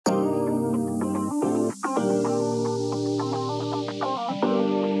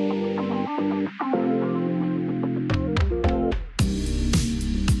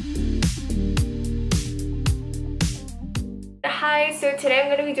today I'm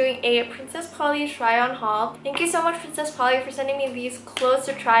going to be doing a Princess Polly try-on haul. Thank you so much, Princess Polly, for sending me these clothes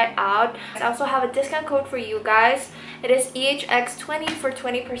to try out. I also have a discount code for you guys. It is EHX20 for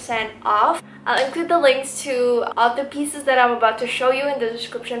 20% off. I'll include the links to all the pieces that I'm about to show you in the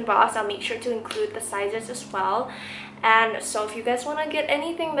description box. I'll make sure to include the sizes as well. And so if you guys want to get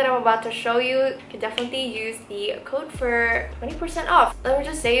anything that I'm about to show you, you can definitely use the code for 20% off. Let me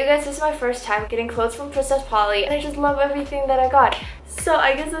just say, you guys, this is my first time getting clothes from Princess Polly, and I just love everything that I got. So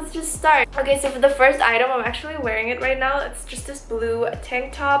I guess let's just start. Okay, so for the first item, I'm actually wearing it right now. It's just this blue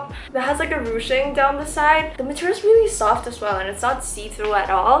tank top that has like a ruching down the side. The material is really soft as well, and it's not see-through at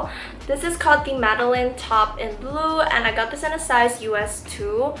all. This is called the Madeline top in blue, and I got this in a size US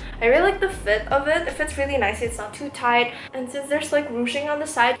 2. I really like the fit of it. It fits really nicely. It's not too tight, and since there's like ruching on the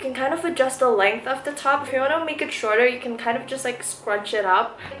side, you can kind of adjust the length of the top. If you want to make it shorter, you can kind of just like scrunch it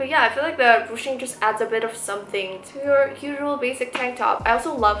up. But yeah, I feel like the ruching just adds a bit of something to your usual basic tank top. I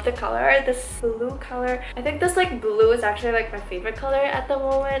also love the color, this blue color. I think this like blue is actually like my favorite color at the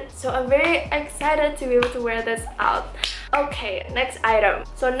moment, so I'm very excited to be able to wear this out. Okay, next item.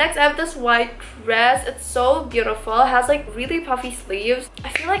 So next I have this white dress. It's so beautiful. It has like really puffy sleeves. I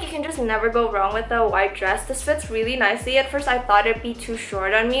feel like you can just never go wrong with a white dress. This fits really nicely. At first I thought it'd be too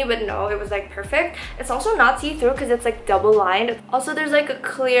short on me, but no, it was like perfect. It's also not see-through because it's like double lined. Also, there's like a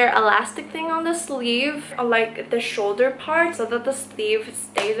clear elastic thing on the sleeve, on like the shoulder part, so that the sleeve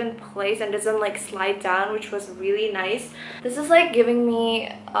stays in place and doesn't like slide down, which was really nice. This is like giving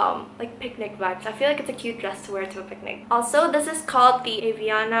me like picnic vibes. I feel like it's a cute dress to wear to a picnic. Also, this is called the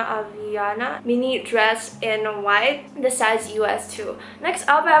Aviana mini dress in white, the size US 2. Next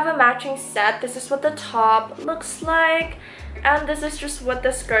up, I have a matching set. This is what the top looks like, and this is just what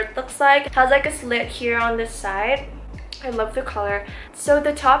the skirt looks like. It has like a slit here on this side. I love the color. So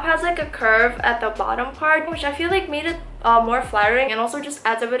the top has like a curve at the bottom part, which I feel like made it more flattering, and also just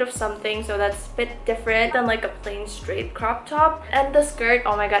adds a bit of something, so that's a bit different than like a plain straight crop top. And the skirt,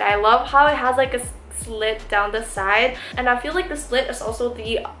 oh my god, I love how it has like a slit down the side, and I feel like the slit is also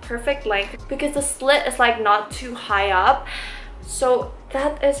the perfect length because the slit is like not too high up, so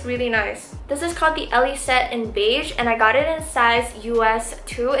that is really nice. This is called the Ellie set in beige, and I got it in size US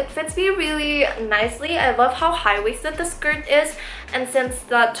 2. It fits me really nicely. I love how high-waisted the skirt is, and since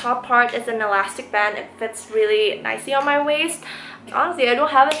the top part is an elastic band, it fits really nicely on my waist. Honestly, I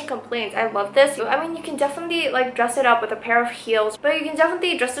don't have any complaints. I love this. I mean, you can definitely like dress it up with a pair of heels, but you can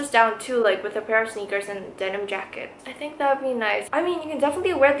definitely dress this down too, like with a pair of sneakers and denim jacket. I think that would be nice. I mean, you can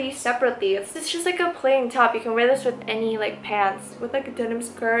definitely wear these separately. It's just like a plain top. You can wear this with any like pants, with like a denim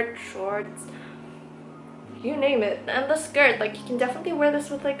skirt, shorts, you name it. And the skirt, like you can definitely wear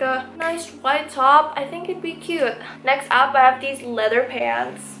this with like a nice white top. I think it'd be cute. Next up, I have these leather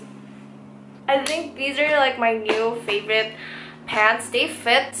pants. I think these are like my new favorite pants. They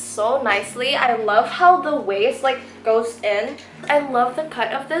fit so nicely. I love how the waist like goes in. I love the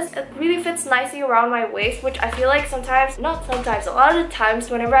cut of this. It really fits nicely around my waist, which I feel like sometimes, not sometimes, a lot of the times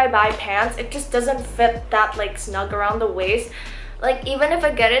whenever I buy pants, it just doesn't fit that like snug around the waist. Like even if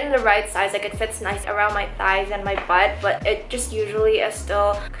I get it in the right size, like it fits nice around my thighs and my butt, but it just usually is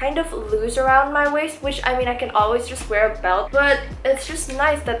still kind of loose around my waist, which I mean, I can always just wear a belt, but it's just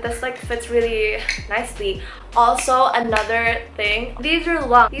nice that this like fits really nicely. Also, another thing, these are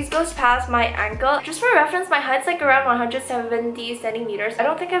long. These goes past my ankle. Just for reference, my height's like around 170 centimeters. I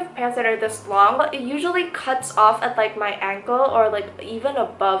don't think I have pants that are this long, but it usually cuts off at like my ankle or like even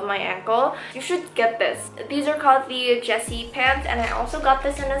above my ankle. You should get this. These are called the Jessie pants, and I also got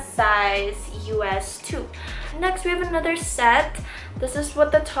this in a size US 2. Next, we have another set. This is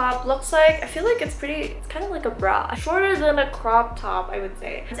what the top looks like. I feel like it's kind of like a bra. Shorter than a crop top, I would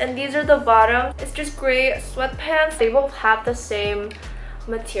say. And these are the bottoms. It's just gray sweatpants. They both have the same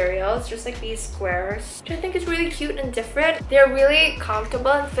material. It's just like these squares, which I think is really cute and different. They're really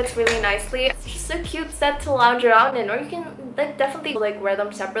comfortable and fits really nicely. It's just a cute set to lounge around in, or you can like definitely like wear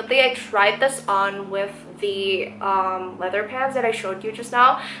them separately. I tried this on with the leather pants that I showed you just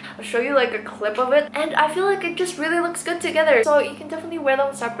now. I'll show you like a clip of it, and I feel like it just really looks good together, so you can definitely wear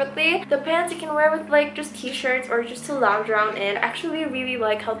them separately. The pants you can wear with like just t-shirts or just to lounge around in. I actually really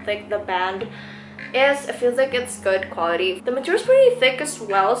like how thick the band is. It feels like it's good quality. The material is pretty thick as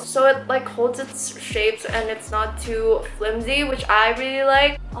well, so it like holds its shapes and it's not too flimsy, which I really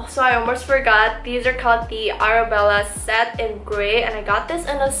like. Also, I almost forgot, these are called the Arabella set in gray, and I got this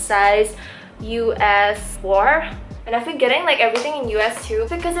in a size US 4. And I've been getting like everything in US 2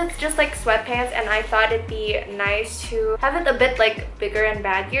 because it's just like sweatpants, and I thought it'd be nice to have it a bit like bigger and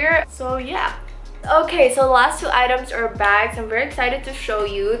baggier. So yeah. Okay, so the last two items are bags. I'm very excited to show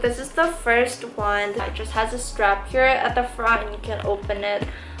you. This is the first one. It just has a strap here at the front and you can open it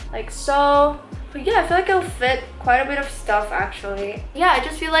like so. But yeah, I feel like it'll fit quite a bit of stuff actually. Yeah, I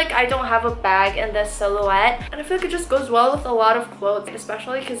just feel like I don't have a bag in this silhouette. And I feel like it just goes well with a lot of clothes,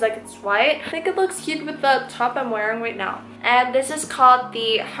 especially because like it's white. I think it looks cute with the top I'm wearing right now. And this is called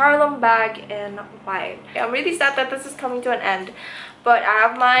the Harlem bag in white. I'm really sad that this is coming to an end. But I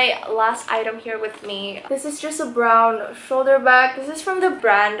have my last item here with me. This is just a brown shoulder bag. This is from the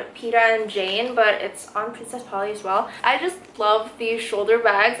brand Peter and Jane, but it's on Princess Polly as well. I just love these shoulder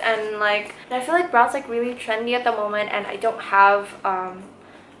bags, and like I feel like brown's like really trendy at the moment, and I don't have a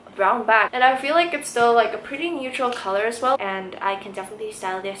brown bag. And I feel like it's still like a pretty neutral color as well, and I can definitely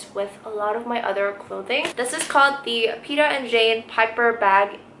style this with a lot of my other clothing. This is called the Peter and Jane Piper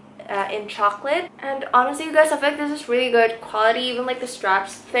bag in chocolate, and honestly you guys, I feel like this is really good quality. Even like the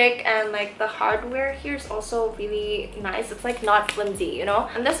strap's thick, and like the hardware here is also really nice. It's like not flimsy, you know.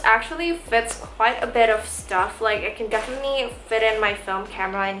 And this actually fits quite a bit of stuff. Like it can definitely fit in my film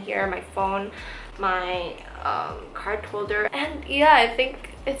camera in here, my phone, my card holder, and yeah, I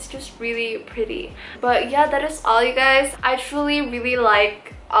think it's just really pretty. But yeah, that is all, you guys. I truly really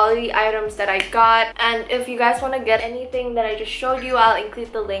like all the items that I got, and if you guys want to get anything that I just showed you, I'll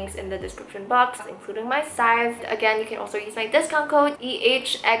include the links in the description box, including my size. Again, you can also use my discount code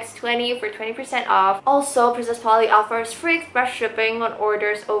EHX20 for 20% off. Also, Princess Polly offers free express shipping on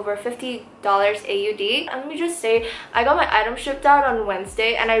orders over $50 AUD. And let me just say, I got my items shipped out on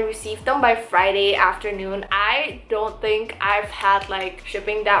Wednesday and I received them by Friday afternoon. I don't think I've had like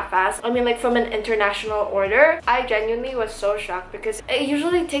shipping that fast. I mean, like from an international order. I genuinely was so shocked because it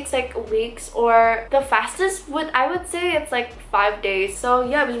usually takes like weeks, or the fastest I would say it's like 5 days. So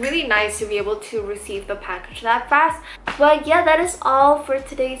yeah, it was really nice to be able to receive the package that fast. But yeah, that is all for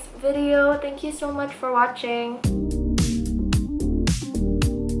today's video. Thank you so much for watching.